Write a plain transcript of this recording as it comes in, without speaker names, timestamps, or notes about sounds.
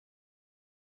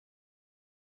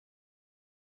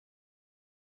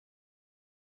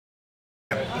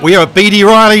We are at BD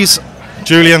Riley's.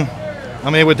 Julian,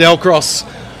 I'm here with Delcros.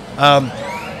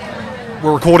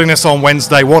 We're recording this on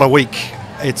Wednesday. What a week.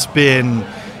 It's been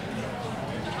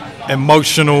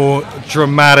emotional,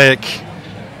 dramatic.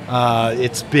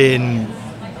 It's been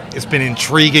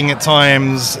intriguing at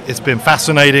times. It's been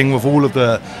fascinating with all of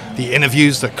the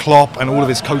interviews that Klopp and all of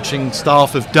his coaching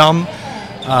staff have done.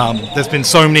 There's been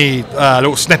so many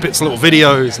little snippets, little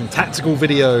videos and tactical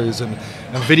videos and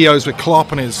videos with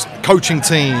Klopp and his coaching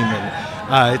team.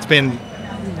 And it's been,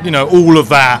 all of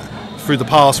that through the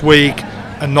past week.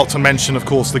 And not to mention, of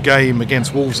course, the game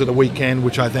against Wolves at the weekend,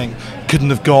 which I think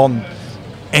couldn't have gone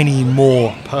any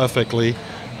more perfectly.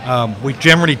 We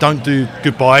generally don't do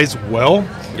goodbyes well.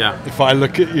 Yeah. If I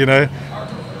look at,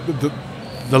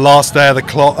 the last day of the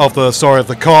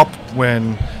Kop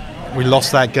when we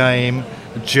lost that game,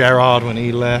 Gerrard when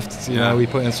he left, we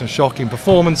put in some shocking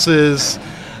performances.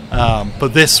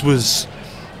 But this was,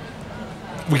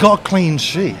 we got a clean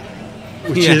sheet,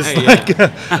 which is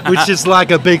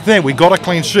like a big thing. We got a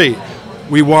clean sheet.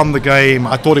 We won the game.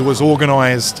 I thought it was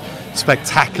organised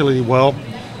spectacularly well,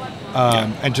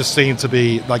 and just seemed to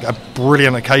be like a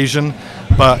brilliant occasion.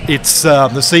 But it's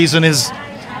the season is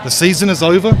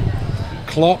over.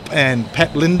 Klopp and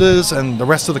Pep Linders and the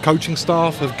rest of the coaching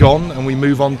staff have gone, and we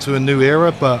move on to a new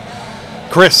era. But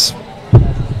Chris,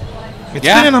 it's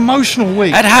been an emotional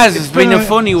week. It has. It's been a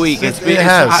funny week.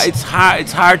 It's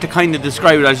hard to kind of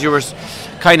describe it. As you were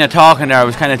kind of talking there, I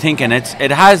was kind of thinking it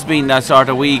has been that sort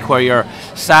of week where you're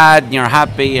sad and you're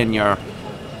happy and you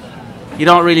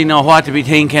don't really know what to be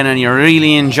thinking, and you're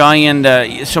really enjoying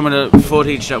some of the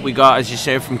footage that we got, as you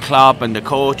say, from Klopp and the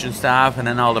coach and staff, and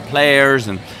then all the players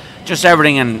and just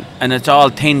everything, and it's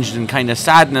all tinged in kind of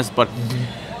sadness. But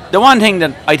the one thing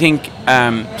that I think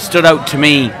stood out to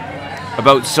me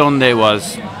about Sunday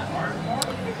was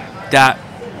that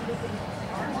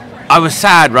I was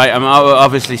sad, right? I'm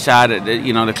obviously sad that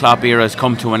the Klopp era has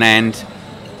come to an end,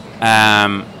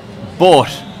 but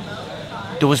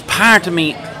there was part of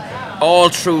me all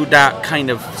through that kind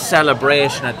of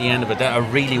celebration at the end of it that it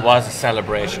really was a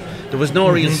celebration. There was no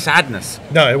real sadness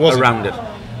around it.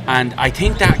 And I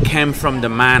think that came from the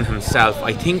man himself.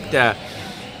 I think the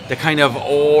kind of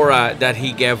aura that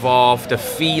he gave off, the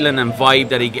feeling and vibe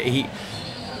that he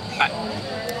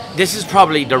this is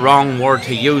probably the wrong word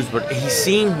to use, but he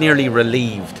seemed nearly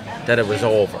relieved that it was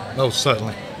over. Oh,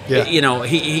 certainly. Yeah.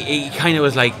 He kind of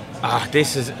was like,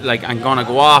 this is like, I'm going to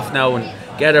go off now and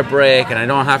get a break, and I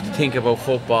don't have to think about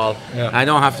football. Yeah. I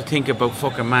don't have to think about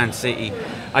fucking Man City.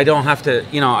 I don't have to,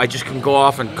 I just can go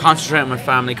off and concentrate on my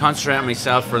family, concentrate on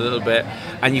myself for a little bit.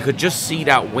 And you could just see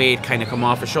that weight kind of come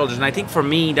off his shoulders. And I think for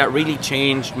me, that really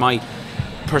changed my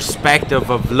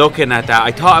perspective of looking at that.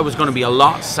 I thought I was going to be a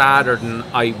lot sadder than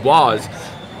I was.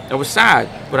 I was sad,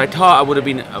 but I thought I would have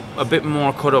been a bit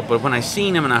more cut up. But when I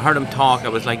seen him and I heard him talk, I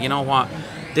was like, you know what?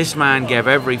 This man gave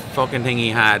every fucking thing he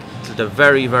had to the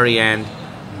very, very end.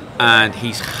 And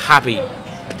he's happy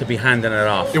to be handing it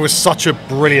off. It was such a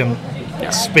brilliant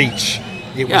speech.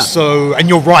 It was so, and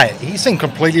you're right, he seemed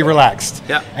completely relaxed.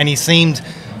 Yeah. And he seemed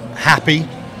happy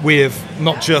with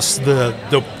not just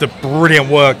the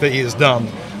brilliant work that he has done,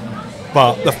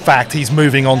 but the fact he's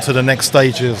moving on to the next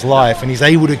stage of his life, and he's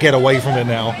able to get away from it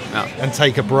now and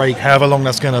take a break, however long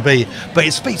that's going to be. But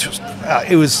his speech was,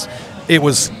 it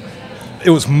was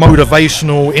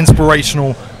motivational,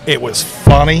 inspirational. It was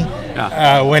funny.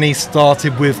 When he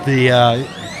started with the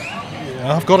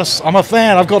I'm a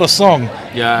fan, I've got a song.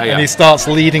 And he starts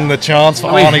leading the chants for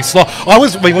Arnie Slot.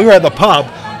 We were at the pub,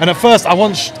 and at first I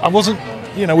wasn't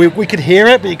we could hear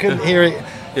it, but you couldn't hear it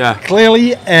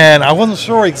clearly, and I wasn't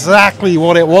sure exactly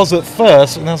what it was at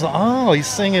first, and I was like, he's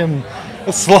singing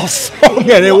a Slot song,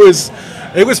 and it was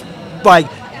like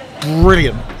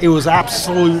brilliant. It was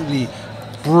absolutely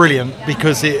brilliant,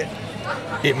 because it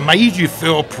made you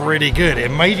feel pretty good. It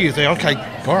made you think, okay,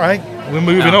 all right, we're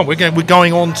moving on. We're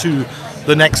going on to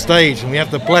the next stage, and we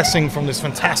have the blessing from this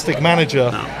fantastic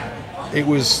manager. It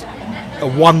was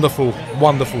a wonderful,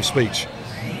 wonderful speech.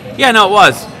 Yeah, no, it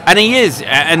was, and he is,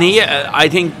 and I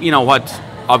think what.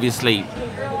 Obviously,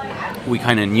 we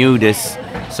kind of knew this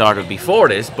sort of before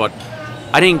this, but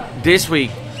I think this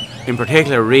week, in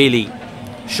particular, really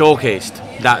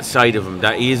showcased that side of him.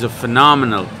 That he is a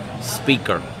phenomenal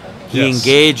speaker. He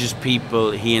engages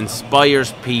people, he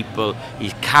inspires people,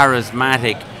 he's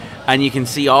charismatic, and you can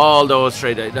see all those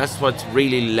traits. That's what's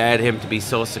really led him to be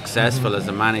so successful as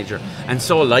a manager and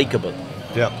so likable.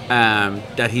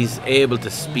 That he's able to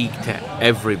speak to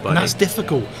everybody. And that's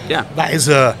difficult. Yeah. That is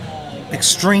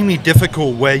extremely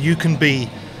difficult, where you can be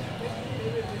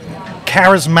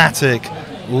charismatic,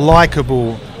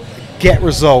 likable, get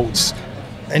results,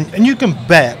 And you can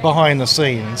bet behind the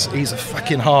scenes he's a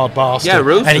fucking hard bastard. Yeah,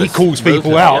 ruthless. And he calls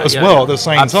people out as well at the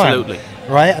same Absolutely. time.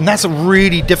 Right? And that's a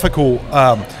really difficult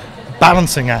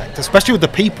balancing act, especially with the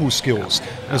people skills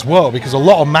as well, because a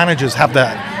lot of managers have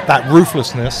that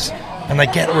ruthlessness and they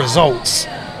get results,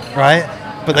 right?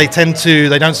 But they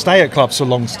don't stay at clubs for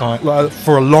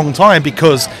a long time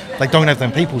because they don't have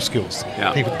them people skills.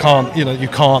 Yeah. People can't, you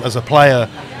can't as a player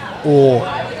or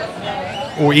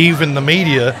even the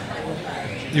media,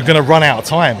 you're going to run out of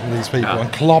time with these people. Yeah.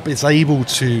 And Klopp is able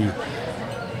to,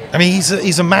 I mean,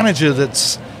 he's a manager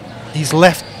he's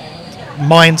left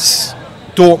Mainz,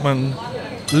 Dortmund,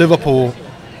 Liverpool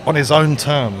on his own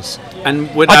terms. And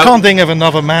I can't think of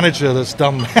another manager that's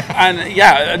done that.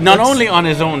 And not only on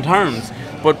his own terms,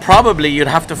 but probably you'd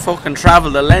have to fucking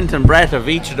travel the length and breadth of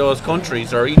each of those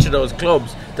countries or each of those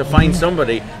clubs to find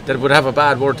somebody that would have a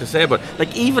bad word to say about.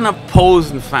 Like, even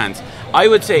opposing fans, I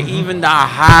would say even the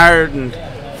hardened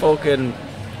fucking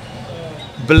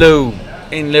blue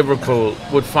in Liverpool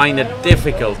would find it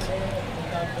difficult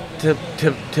to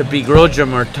begrudge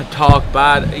him or to talk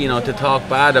bad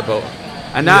about.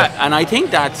 And and I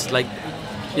think that's like,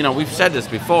 we've said this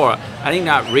before, I think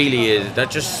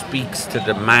that just speaks to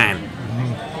the man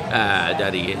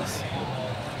that he is.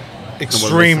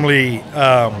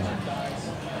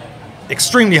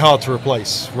 Extremely hard to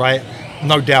replace, right?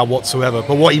 No doubt whatsoever.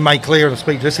 But what he made clear in the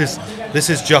speech, this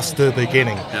is just the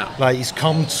beginning. Yeah. Like, he's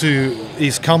come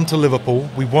to Liverpool.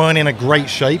 We weren't in a great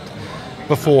shape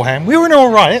beforehand. We were in all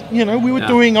right, we were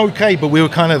doing okay, but we were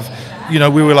kind of,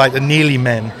 we were like the nearly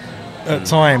men at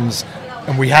times,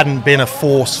 and we hadn't been a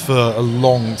force for a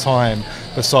long time.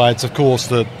 Besides, of course,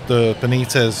 the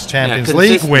Benitez Champions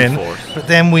League win, force. But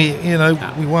then we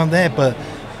weren't there. But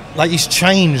like, he's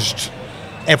changed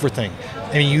everything.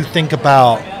 I mean, you think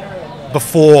about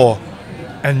before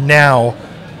and now.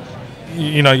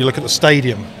 You look at the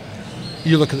stadium,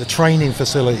 you look at the training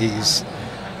facilities,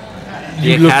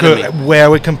 you look at where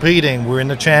we're competing. We're in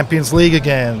the Champions League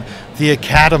again, the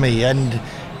academy, and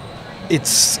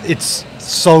it's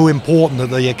so important that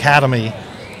the academy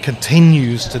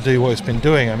continues to do what it's been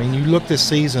doing. I mean, you look this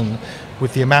season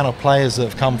with the amount of players that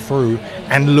have come through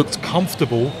and looked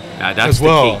comfortable as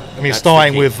well. I mean,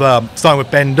 starting with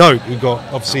Ben Doak, who got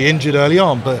obviously injured early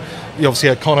on, but you obviously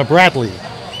had Connor Bradley.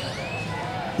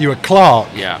 You had Clark,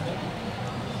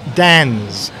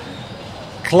 Dans,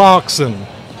 Clarkson,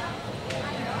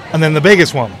 and then the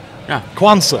biggest one,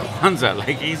 Kwanzaa.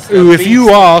 Like, he's who, if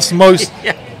you ask most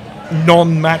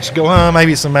non-match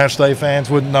maybe some match day fans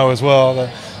wouldn't know as well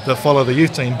that follow the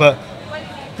youth team. But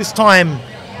this time,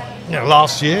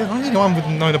 last year, anyone would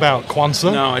have known about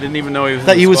Kwanzaa. No, I didn't even know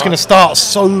he was going to start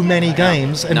so many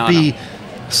games and be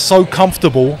so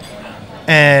comfortable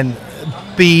and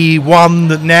be one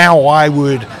that now I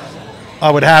would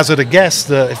hazard a guess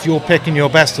that if you're picking your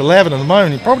best 11 at the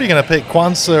moment, you're probably going to pick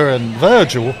Kwanzaa and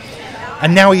Virgil,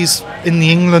 and now he's in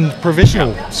the England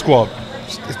provisional squad.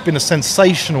 It's been a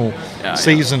sensational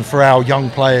season for our young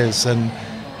players, and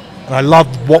I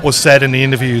loved what was said in the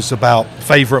interviews about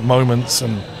favourite moments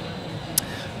and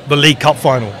the League Cup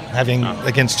final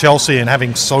against Chelsea and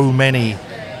having so many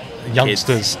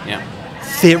youngsters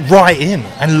fit right in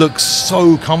and look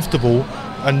so comfortable.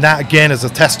 And that, again, is a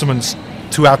testament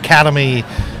to our academy,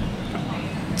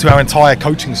 to our entire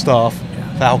coaching staff,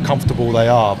 for how comfortable they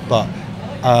are. But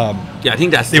I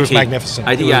think that's the key. It was magnificent.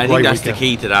 I think that's the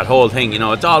key to that whole thing.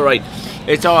 It's all right.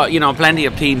 It's all, plenty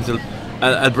of teams will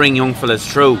bring young fellas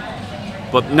through,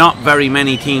 but not very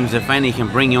many teams, if any, can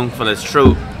bring young fellas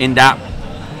through in that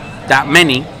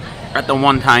many at the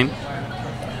one time,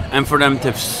 and for them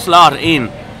to slot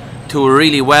in to a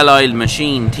really well-oiled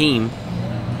machine team.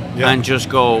 And just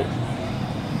go,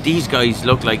 these guys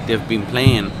look like they've been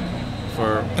playing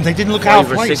for and they didn't look out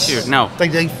of 5 or 6 years. No,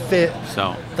 they fit.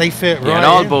 So they fit right.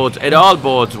 It all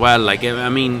bodes well. Like, I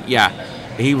mean,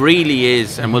 he really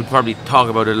is, and we'll probably talk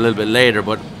about it a little bit later.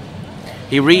 But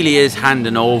he really is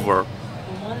handing over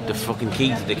the fucking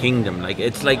key to the kingdom. Like,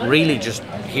 it's like really just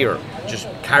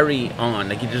carry on.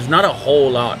 Like, there's not a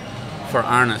whole lot for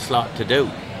Arne Slot to do.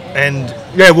 And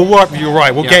you're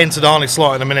right. We'll get into the Arne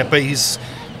Slot in a minute, but he's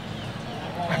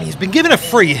been given a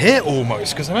free hit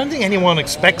almost, because I don't think anyone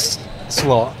expects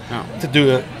Slot to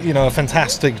do a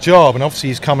fantastic job. And obviously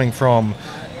he's coming from,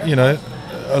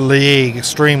 a league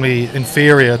extremely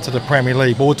inferior to the Premier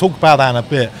League. But we'll talk about that in a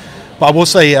bit. But I will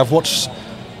say I've watched,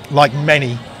 like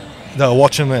many that are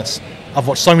watching this, I've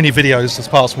watched so many videos this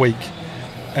past week.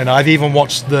 And I've even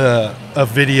watched a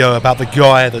video about the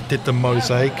guy that did the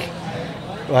mosaic.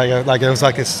 Like it was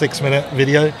like a 6-minute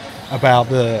video about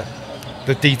the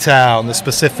detail and the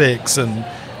specifics, and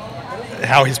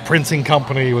how his printing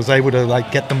company was able to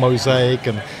like get the mosaic,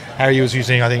 and how he was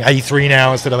using, I think, A3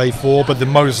 now instead of A4, but the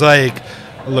mosaic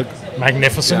looked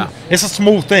magnificent. Yeah. It's a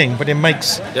small thing, but it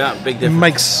makes big difference. It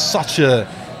makes such a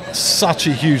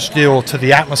huge deal to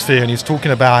the atmosphere. And he's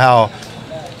talking about how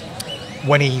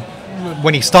when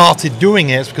he started doing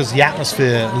it, it's because the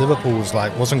atmosphere in Liverpool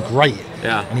wasn't great.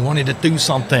 Yeah. And he wanted to do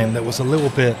something that was a little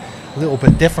bit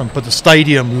different, but the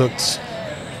stadium looked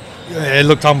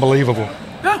unbelievable.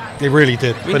 Yeah. It really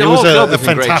did. I mean, but it was a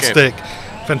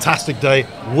fantastic day.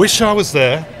 Wish I was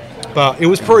there, but it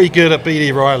was pretty good at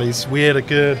BD Riley's. We had a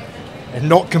good,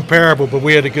 not comparable, but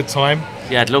we had a good time.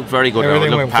 Yeah, it looked very good.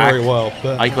 Everything went packed. very well.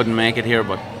 But I couldn't make it here,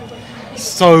 but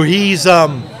so he's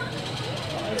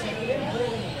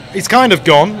kind of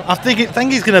gone. I think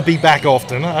he's going to be back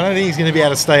often. I don't think he's going to be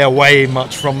able to stay away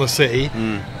much from the city.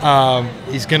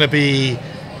 He's going to be.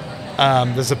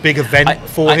 There's a big event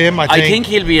for him. I think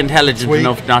he'll be intelligent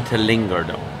enough not to linger,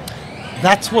 though.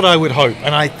 That's what I would hope,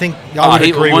 and I think I would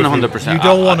agree 100%. with you. You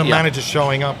don't want a manager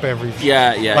showing up every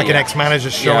an ex-manager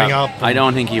showing up. I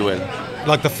don't think he will.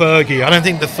 Like the Fergie. I don't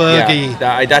think the Fergie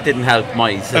that didn't help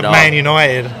Mice at all. Man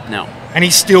United. No. And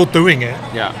he's still doing it.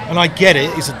 Yeah. And I get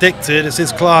it. He's addicted. It's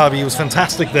his club. He was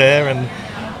fantastic there,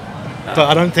 but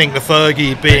I don't think the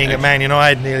Fergie being at Man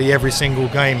United nearly every single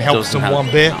game helps them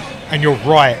one bit. No. And you're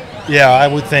right. Yeah, I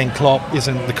would think Klopp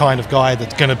isn't the kind of guy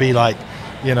that's going to be like,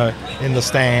 in the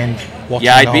stand watching.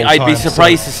 Yeah, I'd be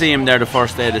surprised to see him there the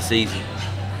first day of the season.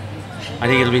 I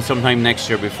think it'll be sometime next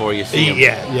year before you see him.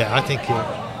 Yeah, I think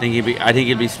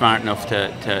he'll be smart enough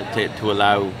to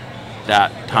allow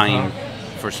that time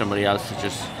for somebody else to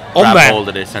just grab hold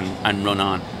of this and run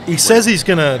on. He says he's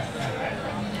gonna.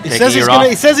 He says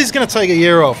he's gonna take a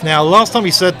year off. Now, last time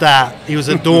he said that, he was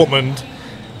at Dortmund,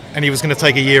 and he was going to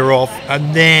take a year off,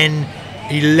 and then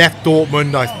he left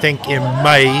Dortmund, I think, in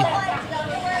May,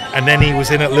 and then he was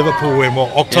in at Liverpool in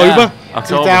October?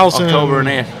 October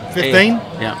 15?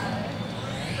 Yeah.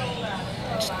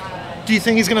 Do you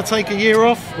think he's going to take a year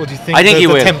off, or do you think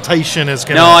the temptation is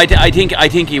going to? No, I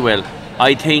think he will.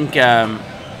 I think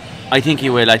he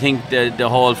will. I think the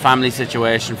whole family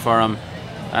situation for him,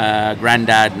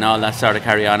 granddad and all that sort of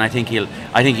carry on. I think he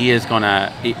is going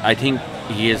to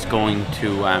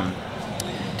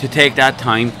take that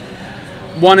time.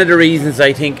 One of the reasons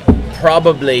I think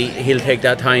probably he'll take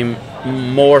that time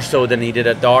more so than he did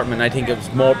at Dortmund. I think it was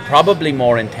probably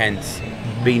more intense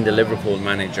being the Liverpool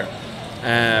manager.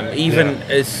 Even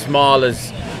as small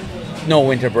as no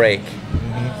winter break.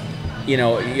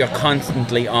 You're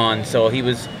constantly on. So he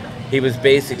was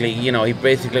basically, he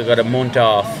got a month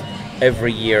off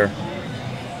every year.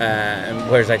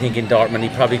 Whereas I think in Dortmund he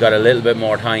probably got a little bit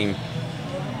more time.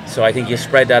 So I think you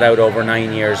spread that out over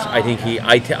 9 years. I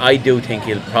do think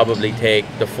he'll probably take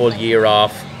the full year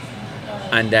off,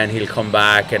 and then he'll come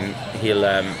back and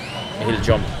he'll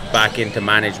jump back into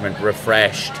management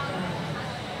refreshed,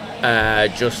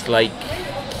 just like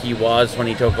he was when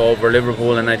he took over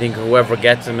Liverpool. And I think whoever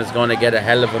gets him is going to get a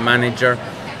hell of a manager.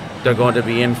 They're going to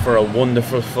be in for a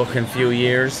wonderful fucking few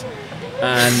years,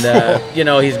 and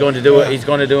he's going to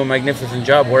do a magnificent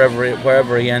job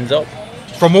wherever he ends up.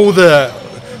 From all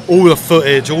the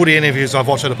footage, all the interviews I've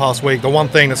watched over the past week, the one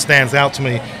thing that stands out to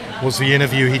me was the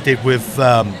interview he did with,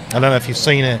 I don't know if you've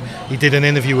seen it, he did an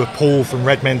interview with Paul from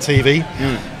Red Men TV,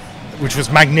 which was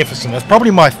magnificent. That's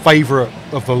probably my favourite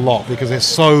of the lot, because it's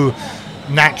so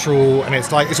natural, and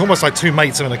it's almost like two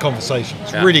mates having a conversation.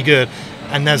 It's really good.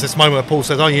 And there's this moment where Paul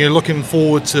says, you're looking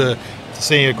forward to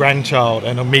seeing a grandchild,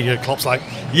 and immediately Klopp's like,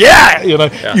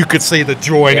 you could see the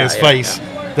joy in his face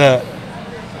that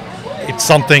it's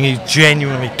something he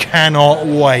genuinely cannot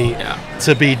wait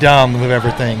to be done with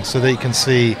everything, so that he can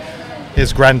see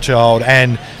his grandchild.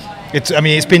 And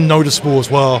it's been noticeable as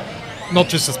well, not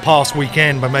just this past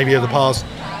weekend, but maybe over the past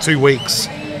 2 weeks,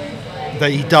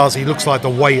 that he looks like the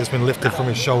weight has been lifted from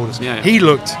his shoulders. He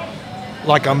looked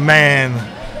like a man,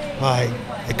 like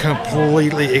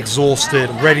completely exhausted,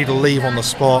 ready to leave on the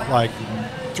spot, like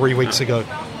 3 weeks ago.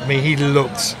 I mean, he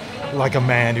looked like a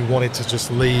man who wanted to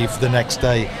just leave the next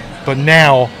day. But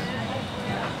now,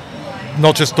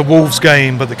 not just the Wolves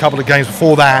game, but the couple of games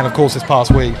before that, and of course this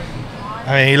past week,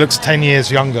 I mean, he looks 10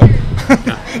 years younger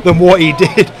than what he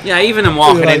did. Yeah, even him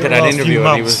walking into that interview,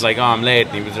 and he was like, I'm late,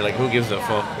 and he was like, who gives a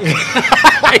fuck?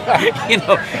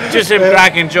 Just him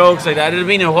cracking jokes like that. It had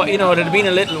been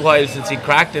a little while since he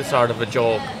cracked this sort of a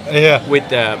joke with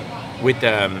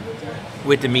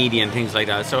the media and things like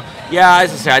that. So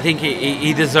as I say, I think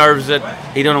he deserves it.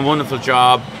 He done a wonderful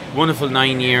job, wonderful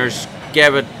 9 years,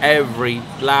 gave it every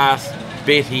last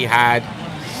bit he had.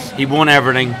 He won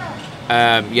everything.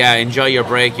 Enjoy your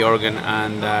break, Jurgen,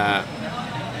 and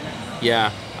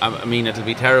Yeah, I mean, it'll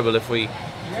be terrible if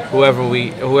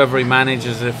whoever he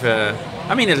manages.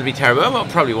 I mean, it'll be terrible. Well,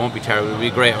 it probably won't be terrible. It'll be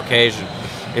a great occasion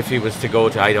if he was to go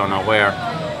to I don't know where.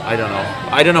 I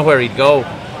don't know where he'd go,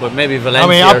 but maybe Valencia. I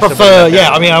mean, I prefer.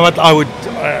 Like I mean, I would.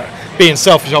 Being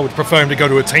selfish, I would prefer him to go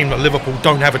to a team that Liverpool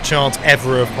don't have a chance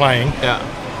ever of playing. Yeah.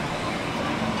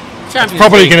 It's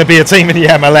probably going to be a team in the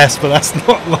MLS, but that's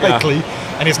not likely,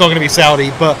 and it's not going to be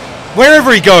Saudi. But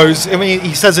wherever he goes, I mean,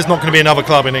 he says it's not going to be another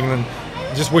club in England.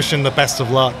 Just wish him the best of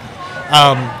luck.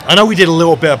 I know we did a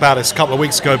little bit about this a couple of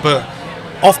weeks ago, but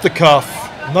off the cuff,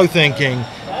 no thinking,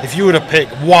 if you were to pick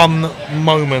one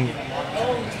moment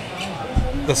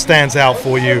that stands out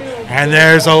for you, and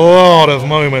there's a lot of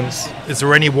moments, is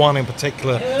there any one in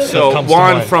particular that comes to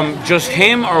mind? One from just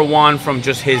him or one from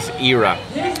just his era?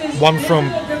 One from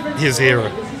his era.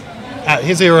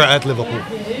 His era at Liverpool.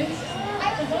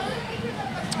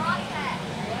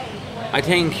 I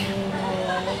think...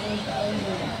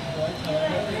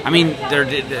 I mean, they're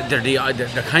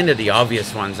kind of the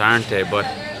obvious ones, aren't they? But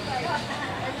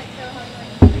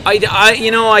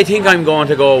I think I'm going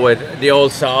to go with the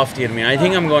old softie in me. I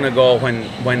think I'm going to go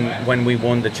when we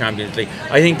won the Champions League.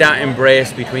 I think that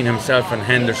embrace between himself and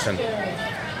Henderson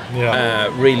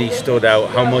really stood out.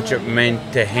 How much it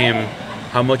meant to him,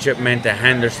 how much it meant to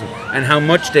Henderson, and how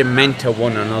much they meant to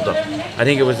one another. I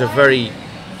think it was a very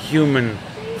human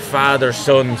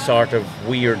father-son sort of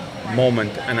weird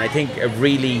moment, and I think it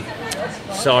really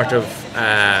sort of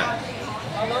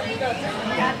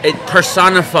it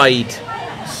personified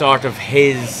sort of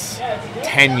his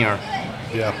tenure,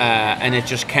 and it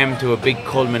just came to a big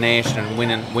culmination and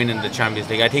winning the Champions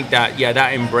League. I think that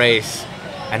that embrace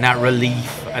and that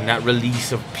relief and that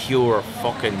release of pure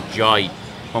fucking joy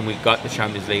when we got the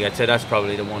Champions League, I'd say that's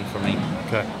probably the one for me.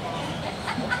 Okay.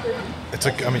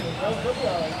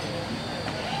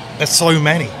 There's so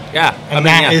many. Yeah. And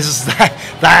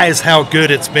that is how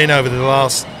good it's been over the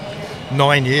last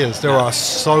 9 years. There are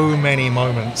so many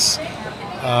moments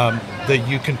that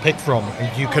you can pick from.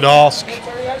 You could ask,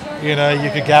 you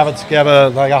could gather together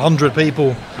like 100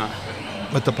 people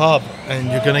at the pub and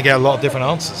you're going to get a lot of different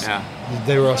answers. Yeah.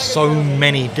 There are so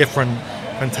many different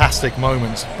fantastic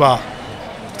moments. But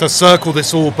to circle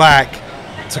this all back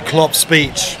to Klopp's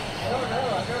speech,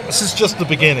 this is just the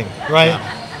beginning, right?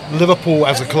 Yeah. Liverpool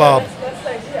as a club,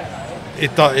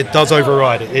 it does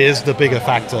override it. It is the bigger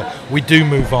factor. We do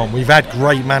move on. We've had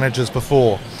great managers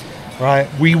before, right?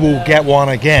 We will get one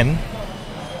again.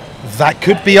 That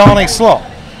could be Arne Slot.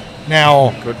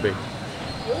 Now, could be.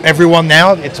 Everyone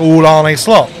now, it's all Arne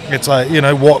Slot. It's like,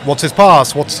 what's his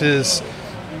pass? What's his,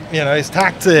 his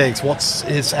tactics?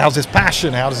 How's his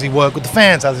passion? How does he work with the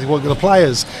fans? How does he work with the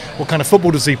players? What kind of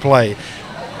football does he play?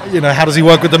 How does he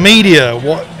work with the media?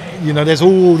 There's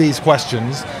all these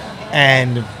questions,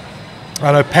 and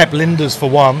I know Pep Linders, for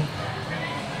one,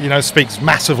 speaks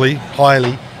massively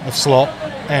highly of Slot,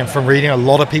 and from reading, a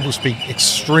lot of people speak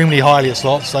extremely highly of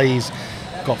Slot, say he's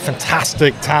got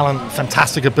fantastic talent,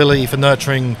 fantastic ability for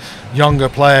nurturing younger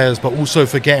players, but also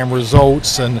for getting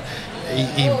results, and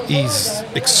he's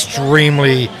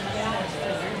extremely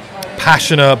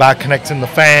passionate about connecting the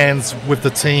fans with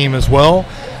the team as well.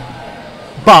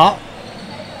 But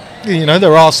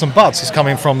there are some buts. He's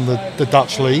coming from the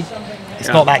Dutch league. It's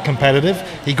not that competitive.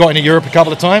 He got into Europe a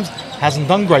couple of times, hasn't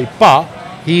done great, but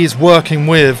he is working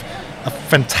with a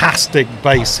fantastic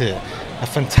base here, a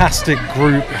fantastic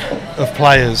group of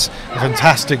players, a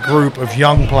fantastic group of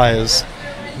young players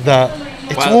that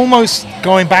it's almost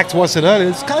going back to what I said earlier.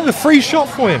 It's kind of a free shot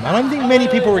for him. I don't think many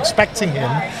people are expecting him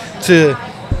to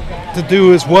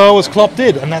do as well as Klopp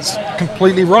did, and that's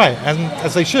completely right, and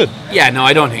as they should. Yeah, no,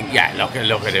 I don't think. Yeah, look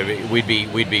at it. We'd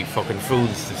be fucking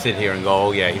fools to sit here and go,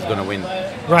 oh yeah, he's going to win.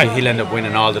 Right. He'll end up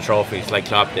winning all the trophies like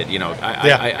Klopp did.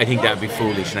 I think that'd be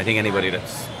foolish, and I think anybody that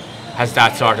has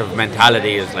that sort of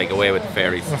mentality is like away with the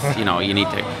fairies. You need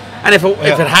to. And if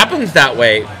it happens that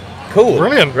way, cool,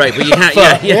 brilliant, right? But you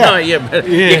can't.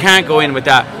 You can't go in with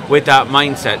that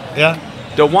mindset. Yeah.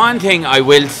 The one thing I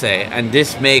will say, and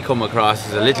this may come across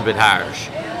as a little bit harsh,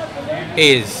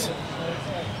 is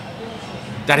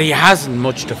that he hasn't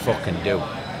much to fucking do.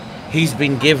 He's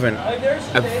been given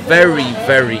a very,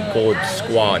 very good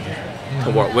squad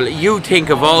to work. Well, you think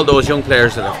of all those young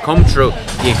players that have come through,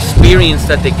 the experience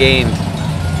that they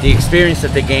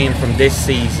gained from this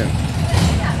season,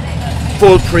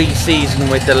 full pre-season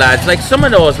with the lads. Like some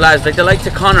of those lads, like the likes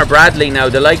of Conor Bradley now,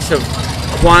 the likes of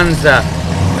Kwanzaa,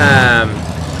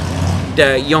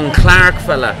 the young Clark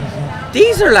fella.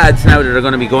 These are lads now that are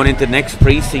going to be going into next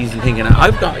pre-season thinking,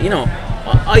 I've got,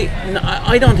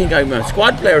 I don't think I'm a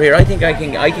squad player here. I think I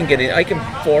can get in. I can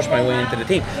force my way into the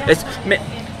team.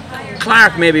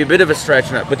 Clark may be a bit of a stretch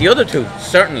in that, but the other two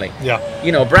certainly. Yeah.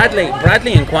 You know, Bradley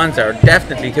and Kwanzaa are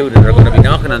definitely two that are going to be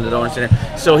knocking on the door.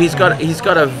 So he's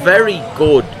got a very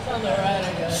good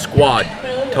squad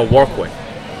to work with.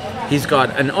 He's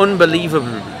got an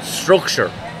unbelievable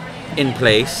structure in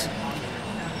place.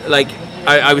 Like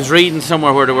I was reading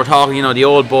somewhere where they were talking. You know, the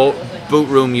old boot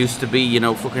room used to be, you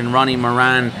know, fucking Ronnie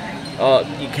Moran,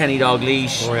 Kenny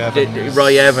Dalglish,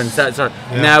 Roy Evans. That sort of.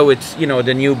 Yeah. Now it's, you know,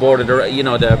 the new board of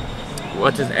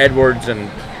Edwards and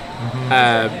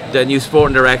the new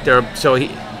sporting director. So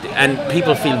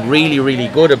people feel really, really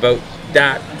good about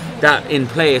that in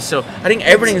place. So I think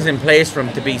everything is in place for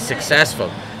him to be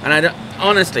successful. And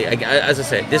honestly, as I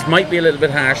said, this might be a little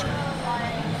bit harsh,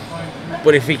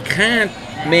 but if he can't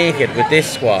make it with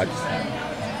this squad,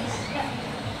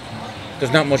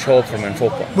 there's not much hope for him in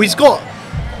football. Well,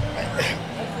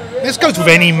 this goes with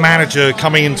any manager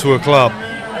coming into a club.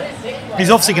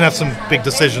 He's obviously going to have some big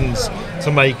decisions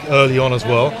to make early on as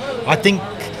well. I mean,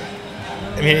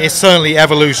 it's certainly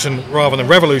evolution rather than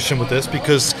revolution with this,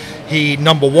 because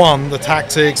number one, the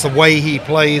tactics, the way he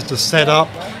plays, the setup,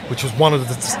 which was one of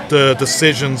the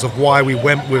decisions of why we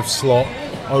went with Slot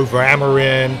over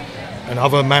Amarin and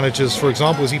other managers, for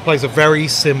example, is he plays a very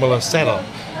similar setup,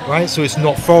 right? So it's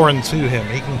not foreign to him.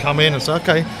 He can come in and say,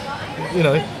 okay, you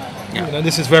know,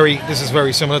 this is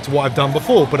very similar to what I've done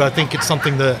before. But I think it's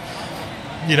something that,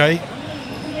 you know,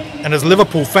 and as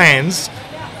Liverpool fans,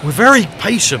 we're very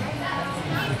patient.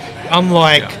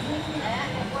 Unlike,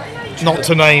 not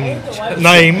to name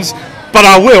names, but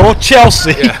I will,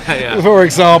 Chelsea, for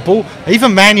example,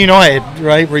 even Man United,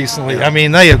 right, recently. I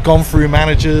mean, they have gone through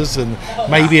managers, and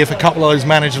maybe if a couple of those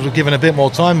managers were given a bit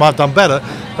more time, might have done better.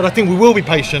 But I think we will be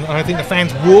patient, and I think the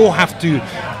fans will have to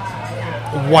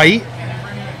wait,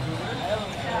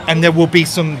 and there will be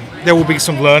some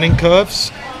learning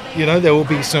curves. You know, there will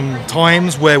be some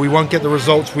times where we won't get the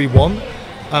results we want.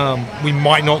 We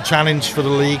might not challenge for the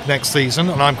league next season,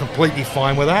 and I'm completely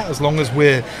fine with that, as long as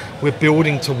we're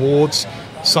building towards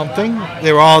something.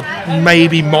 There are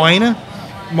maybe minor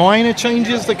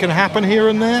changes that can happen here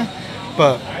and there,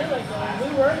 but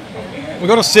we've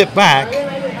got to sit back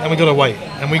and we've got to wait,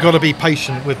 and we've got to be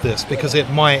patient with this, because it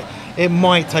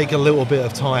might take a little bit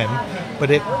of time, but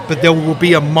there will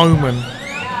be a moment,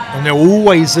 and there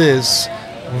always is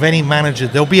with any manager,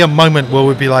 there'll be a moment where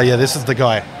we'll be like, yeah, this is the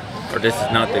guy. Or this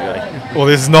is not the guy. Or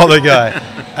this is not the guy.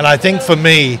 And I think for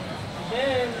me,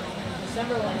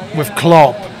 with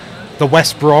Klopp, the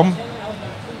West Brom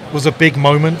was a big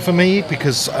moment for me,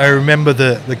 because I remember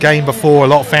the game before, a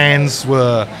lot of fans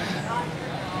were,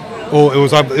 or it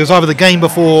was either the game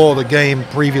before or the game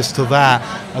previous to that,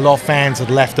 a lot of fans had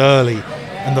left early,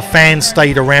 and the fans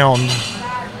stayed around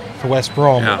for West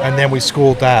Brom, and then we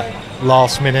scored that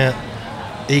last minute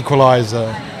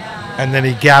equaliser, and then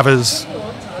he gathers.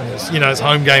 You know, it's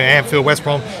home game at Anfield, West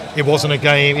Brom. It wasn't a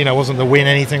game, you know, it wasn't to win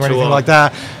anything or anything like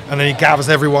that. And then he gathers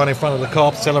everyone in front of the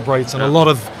Kop, celebrates, and a lot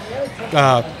of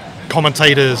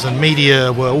commentators and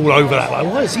media were all over that.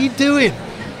 Like, what is he doing?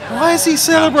 Why is he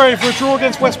celebrating for a draw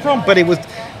against West Brom? But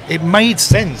it made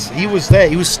sense. He was there.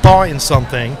 He was starting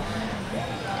something,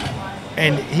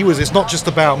 and it's not just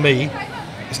about me.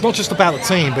 It's not just about the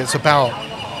team, but it's about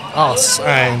us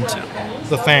and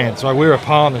the fans. Right? We're a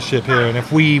partnership here, and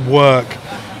if we work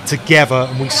together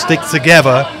and we stick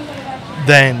together,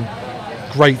 then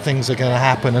great things are going to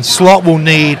happen. And Slot will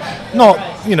need not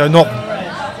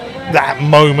that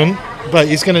moment, but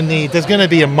there's going to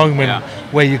be a moment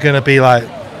where you're going to be like,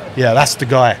 yeah, that's the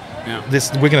guy.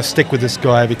 We're going to stick with this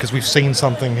guy because we've seen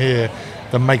something here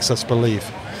that makes us believe.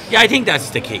 Yeah, I think that's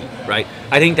the key, right?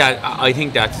 I think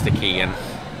that's the key. And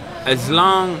as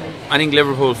long, I think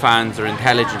Liverpool fans are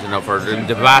intelligent enough, or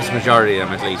the vast majority of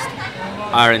them at least,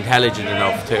 are intelligent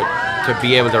enough to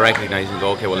be able to recognise and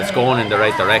go, okay, well, it's going in the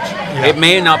right direction. It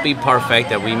may not be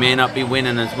perfect, and we may not be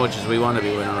winning as much as we want to be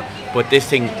winning, but this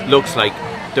thing looks like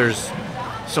there's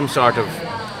some sort of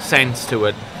sense to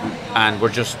it, and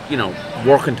we're just, you know,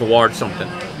 working towards something.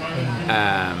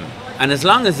 And as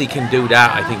long as he can do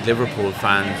that, I think Liverpool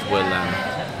fans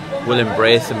will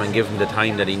embrace him and give him the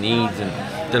time that he needs, and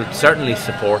they'll certainly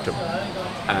support him.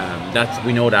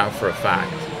 We know that for a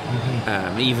fact.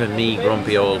 Even me,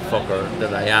 grumpy old fucker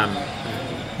that I am.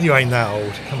 You ain't that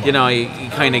old. Come on. You know, you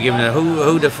kind of given a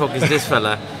who the fuck is this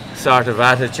fella sort of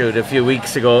attitude a few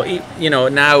weeks ago. You know,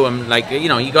 now I'm like, you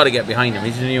know, you got to get behind him.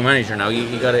 He's a new manager now.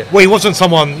 You got to. Well, he wasn't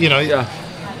someone, you know.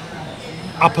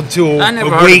 Up until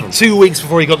a week, 2 weeks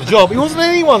before he got the job, he wasn't on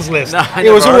anyone's list. No,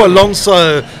 it was all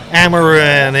Alonso,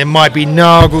 Amarin, it might be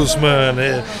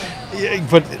Nagelsmann,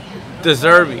 but De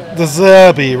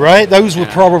Zerbi, right? Those were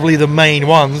probably the main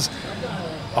ones.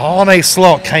 Arne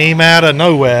Slot came out of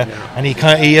nowhere, and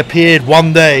he appeared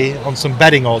one day on some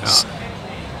betting odds.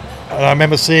 And I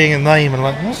remember seeing a name and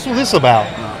like, what's all this about?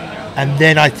 And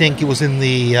then I think it was in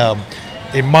the,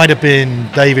 it might have been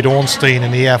David Ornstein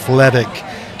in The Athletic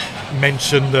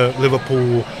mentioned that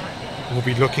Liverpool will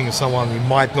be looking at someone who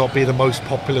might not be the most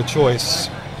popular choice.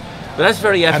 But that's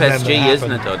very FSG,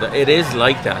 isn't it, though? It is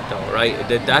like that, though, right?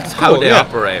 That's how they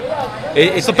operate.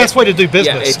 It's the best way to do business.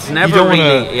 Yeah, it's never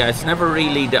really. Yeah, it's never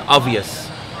really the obvious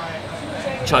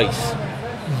choice.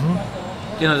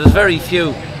 You know, there's very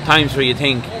few times where you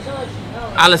think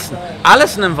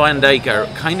Alisson and Van Dijk are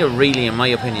kind of really, in my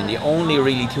opinion, the only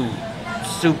really two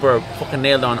super fucking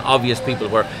nailed on obvious people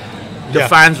where the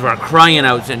fans were crying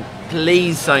out saying,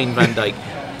 "Please sign Van Dijk,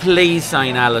 please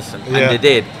sign Alisson," and they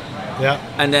did. Yeah.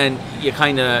 And then you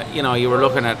kind of, you know, you were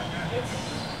looking at,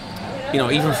 you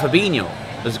know, even Fabinho,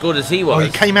 as good as he was. Well,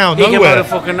 he came out of nowhere. He came out of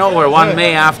fucking nowhere. One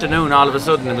May afternoon, all of a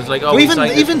sudden, it was like, oh,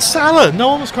 even Salah. No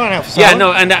one was crying out for Salah. Yeah,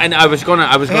 no, and I was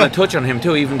gonna touch on him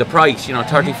too. Even the price, you know,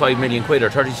 35 million quid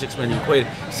or 36 million quid.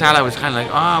 Salah was kind of like,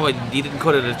 oh, well, he didn't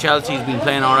cut it at Chelsea. He's been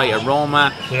playing all right at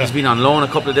Roma. Yeah. He's been on loan a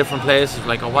couple of different places.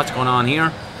 Like, oh, what's going on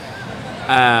here?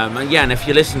 And if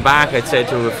you listen back, I'd say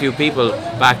to a few people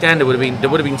back then, there would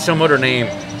have been some other name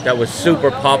that was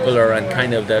super popular and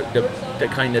kind of the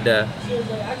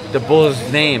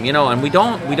buzz name, you know. And we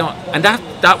don't, and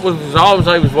that was always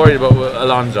I was worried about with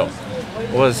Alonso,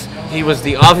 was he was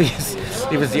the obvious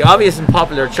and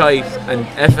popular choice, and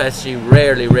FSG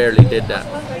rarely did that.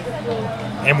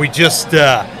 And we just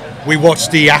we watched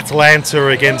the Atalanta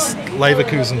against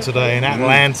Leverkusen today in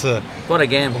Atlanta. What a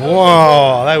game.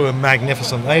 Whoa, they were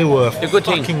magnificent. They were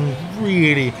fucking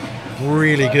really,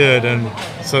 really good. And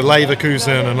so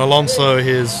Leverkusen and Alonso,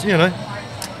 you know,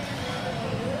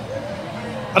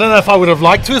 I don't know if I would have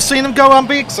liked to have seen them go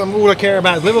unbeaten, because all I care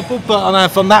about is Liverpool, but I don't know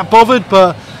if I'm that bothered,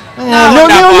 but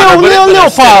little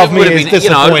part of me is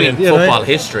disappointed. You know, football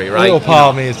history, right? A little part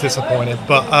of me is disappointed,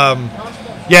 but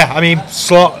yeah, I mean,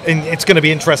 Slot, it's going to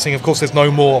be interesting. Of course, there's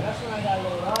no more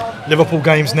Liverpool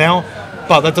games now,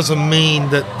 but that doesn't mean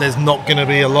that there's not going to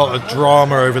be a lot of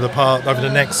drama over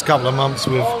the next couple of months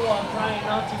with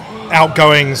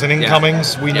outgoings and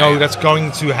incomings. We know that's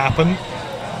going to happen.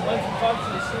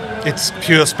 It's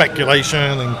pure speculation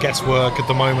and guesswork at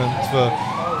the moment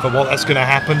for what that's going to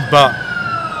happen. But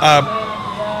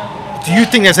do you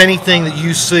think there's anything that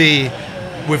you see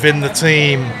within the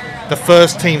team, the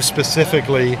first team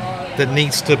specifically, that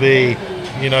needs to be,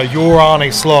 you know, you're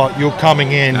Arne Slot, you're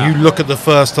coming in, you look at the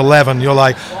first 11, you're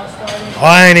like,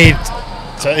 I need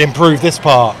to improve this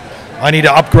part, I need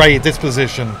to upgrade this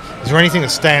position. Is there anything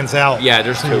that stands out? Yeah,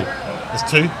 there's two. There's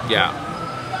two? Yeah.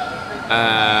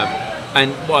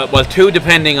 And well, two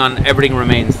depending on everything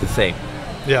remains the same.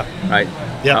 Yeah. Right?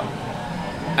 Yeah.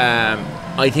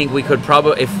 I think we could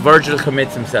probably, if Virgil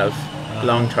commits himself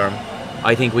long term,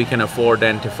 I think we can afford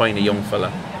then to find a young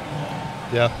fella.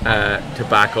 Yeah. To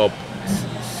back up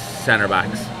centre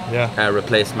backs. Yeah.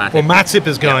 Replace Matip. Well, Matip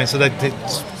is going, so they're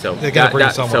going to bring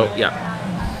someone. So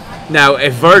Now,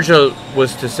 if Virgil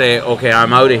was to say, "Okay,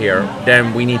 I'm out of here,"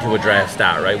 then we need to address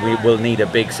that, right? We will need a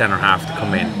big centre half to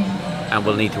come in, and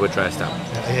we'll need to address that.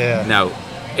 Yeah. Now,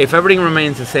 if everything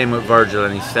remains the same with Virgil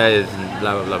and he stays and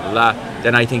blah blah blah blah blah,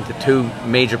 then I think the two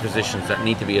major positions that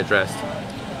need to be addressed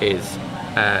is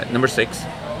number 6.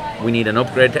 We need an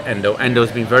upgrade to Endo.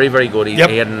 Endo's been very, very good. He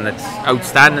had an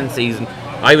outstanding season.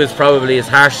 I was probably his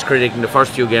harshest critic in the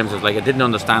first few games. I was like, I didn't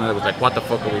understand it. I was like, what the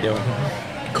fuck are we doing?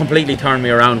 Completely turned me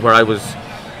around where I was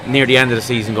near the end of the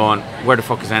season going, where the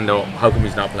fuck is Endo? How come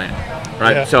he's not playing?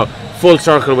 Right? Yeah. So, full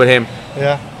circle with him.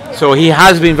 Yeah. So he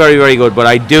has been very, very good, but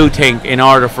I do think in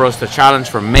order for us to challenge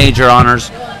for major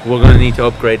honours, we're going to need to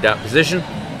upgrade that position.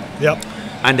 Yep.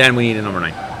 And then we need a number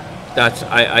 9. That's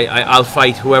I'll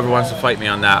fight whoever wants to fight me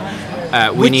on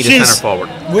that. We need a centre forward.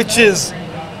 Which is,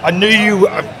 I knew you.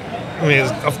 I mean,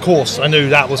 of course, I knew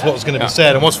that was what was going to be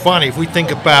said. And what's funny, if we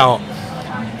think about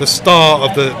the start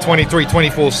of the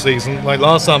 23-24 season, like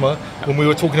last summer, when we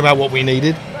were talking about what we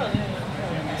needed,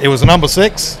 it was a number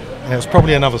 6, and it was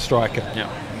probably another striker. Yeah.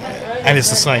 And it's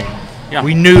the same. Yeah.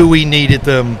 We knew we needed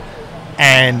them,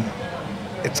 and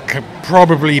it's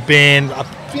probably been,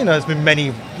 you know, there's been many,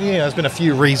 you know, there's been a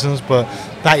few reasons, but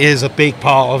that is a big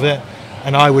part of it.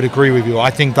 And I would agree with you.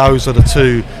 I think those are the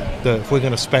two that if we're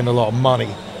going to spend a lot of money,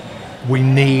 we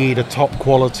need a top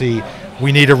quality.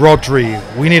 We need a Rodri.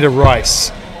 We need a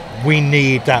Rice. We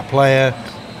need that player,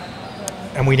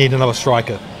 and we need another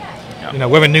striker. Yeah. You know,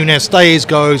 whether Núñez stays,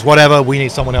 goes, whatever, we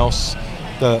need someone else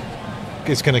that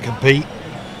is going to compete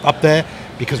up there,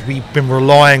 because we've been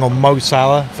relying on Mo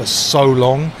Salah for so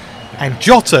long, and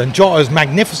Jota is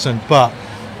magnificent, but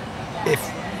if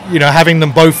having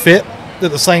them both fit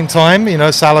at the same time.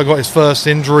 Salah got his first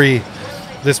injury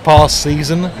this past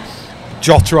season.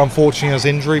 Jota unfortunately has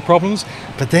injury problems,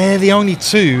 but they're the only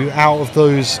two out of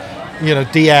those,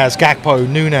 Diaz, Gakpo,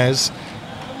 Nunez,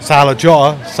 Salah and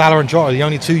Jota are the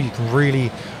only two you can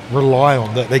really rely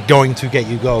on that they're going to get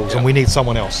you goals, and we need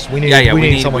someone else. We need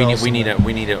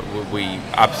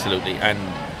absolutely. And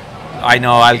I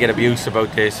know I'll get abuse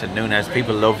about this, and Nunez,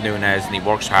 people love Nunez, and he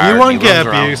works hard. You won't get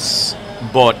abuse,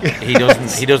 but he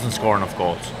doesn't. He doesn't score enough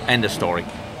goals. End of story.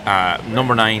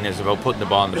 Number 9 is about putting the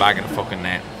ball in the back of the fucking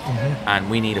net, and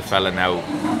we need a fella now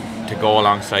to go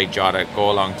alongside Jota, go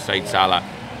alongside Salah,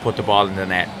 put the ball in the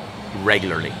net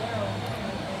regularly.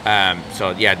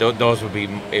 Those would be,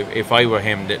 if I were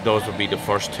him, those would be the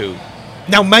first two.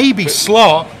 Now maybe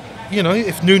Slot,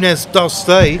 if Nunez does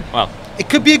stay, well, it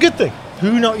could be a good thing.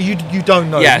 Who know? You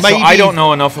don't know. Yeah, maybe. So I don't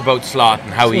know enough about Slot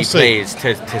and how he plays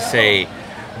to say,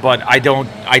 but I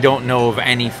don't know of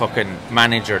any fucking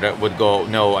manager that would go,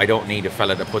 no, I don't need a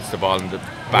fella that puts the ball in the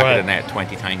back of the net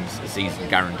 20 times a season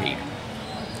guaranteed.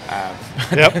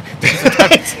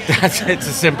 It's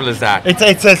as simple as that.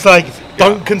 It's like,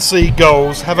 don't concede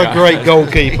goals, have a great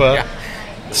goalkeeper,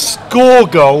 score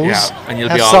goals, and you'll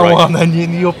be all right. And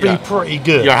you'll be pretty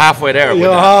good. You're halfway there.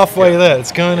 You're halfway there.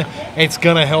 It's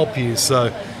gonna help you.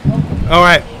 So, all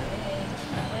right,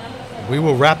 we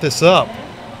will wrap this up.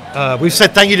 We've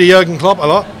said thank you to Jurgen Klopp a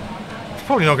lot. He's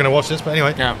probably not going to watch this, but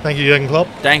anyway, thank you, Jurgen Klopp.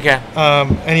 Thank you.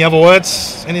 Any other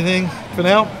words? Anything for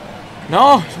now?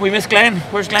 No, we miss Glenn.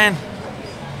 Where's Glenn?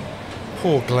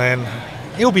 Poor Glenn.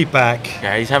 He'll be back.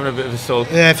 Yeah, he's having a bit of a sulk.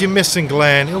 Yeah, if you're missing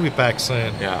Glenn, he'll be back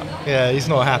soon. Yeah, he's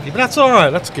not happy, but that's all right.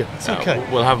 That's good. It's okay.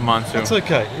 We'll have him on soon. That's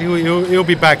okay. He'll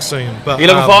be back soon. But you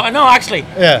looking forward? No, actually.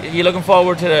 Yeah. You're looking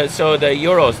forward to the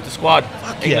Euros, the squad,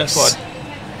 England squad.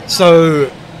 So,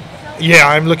 yeah,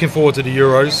 I'm looking forward to the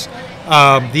Euros.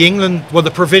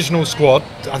 The provisional squad,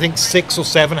 I think 6 or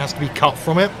 7 has to be cut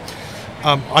from it.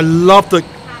 I love that,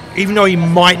 even though he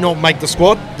might not make the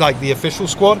squad, like the official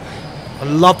squad, I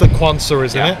love that Kwanzaa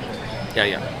is in it.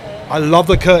 Yeah. I love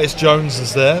that Curtis Jones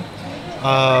is there.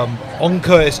 On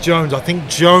Curtis Jones, I think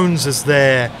Jones is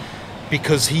there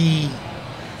because he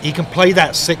can play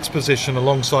that 6 position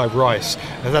alongside Rice.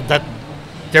 That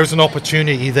there's an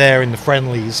opportunity there in the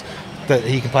friendlies that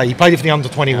he can play. He played it for the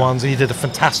under-21s and he did a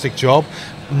fantastic job.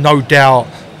 No doubt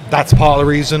that's part of the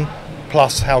reason.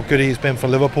 Plus how good he's been for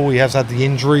Liverpool. He has had the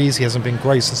injuries. He hasn't been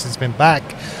great since he's been back.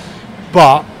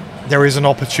 But there is an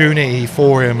opportunity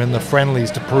for him in the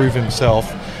friendlies to prove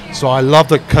himself. So I love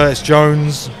that Curtis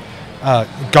Jones,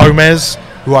 Gomez,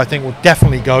 who I think will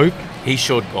definitely go. He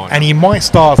should go. And he might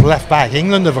start as left back.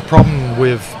 England have a problem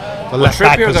with the left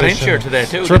back position. Trippier got injured today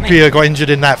too. Trippier got injured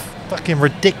in that fucking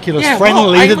ridiculous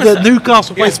friendly that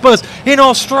Newcastle played Spurs in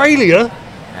Australia.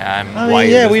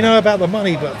 We know about the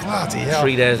money, but bloody hell.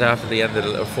 3 days after the end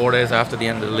of 4 days after the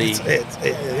end of the league. It's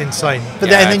insane. But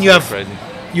then you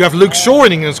have Luke Shaw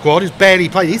in England squad who's barely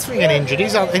played. He's getting injured.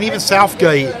 He's out, and even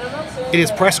Southgate in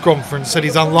his press conference said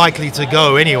he's unlikely to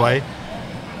go anyway.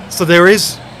 So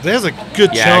there's a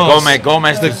good chance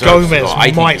Gomez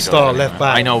might start left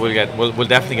back. I know we'll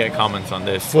definitely get comments on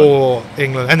this for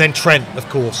England, and then Trent, of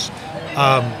course.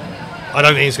 I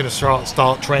don't think he's going to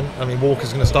start Trent. I mean,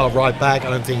 Walker's going to start right back. I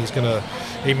don't think he's going to.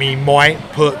 He might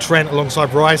put Trent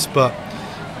alongside Rice, but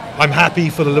I'm happy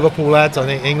for the Liverpool lads. I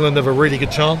think England have a really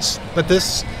good chance at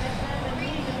this.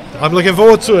 I'm looking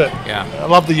forward to it. Yeah, I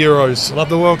love the Euros. I love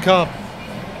the World Cup.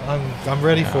 I'm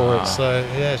ready for it. So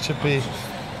yeah, it should be.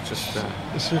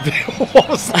 What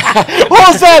was that? What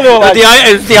was that?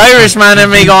 It's the Irishman in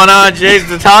me going, oh jeez,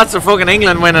 the thoughts of fucking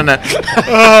England winning it.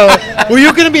 Well,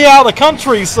 you're going to be out of the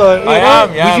country, so I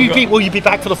am. Yeah. Will you be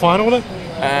back for the final then?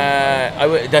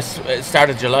 That's start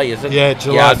of July, is it? Yeah,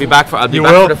 July. Yeah, I'll be back for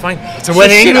the final. So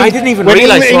when England, I didn't even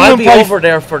realise. So I'll be over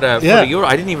there for the Euro.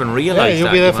 I didn't even realise. Yeah,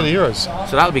 you'll be there for the Euros.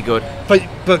 So that'll be good.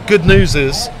 But good news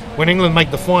is when England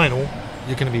make the final,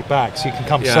 you're going to be back, so you can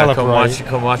come celebrate.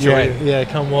 Come watch.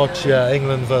 Come watch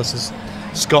England versus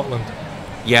Scotland.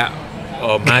 Yeah.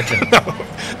 Oh, imagine.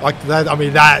 Like that.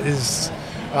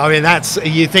 That's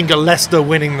you think of Leicester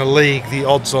winning the league. The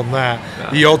odds on that. Yeah.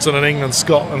 The odds on an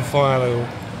England-Scotland final.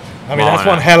 That's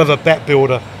one hell of a bet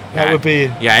builder. That would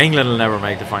be. Yeah, England will never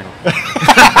make the final.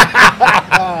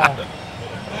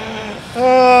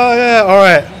 All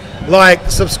right. Like,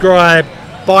 subscribe.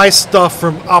 Buy stuff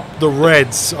from Up the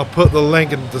Reds. I'll put the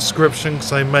link in the description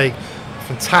because they make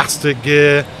fantastic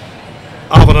gear.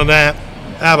 Other than that,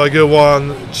 have a good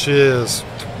one. Cheers.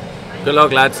 Good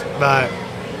luck, lads. Bye.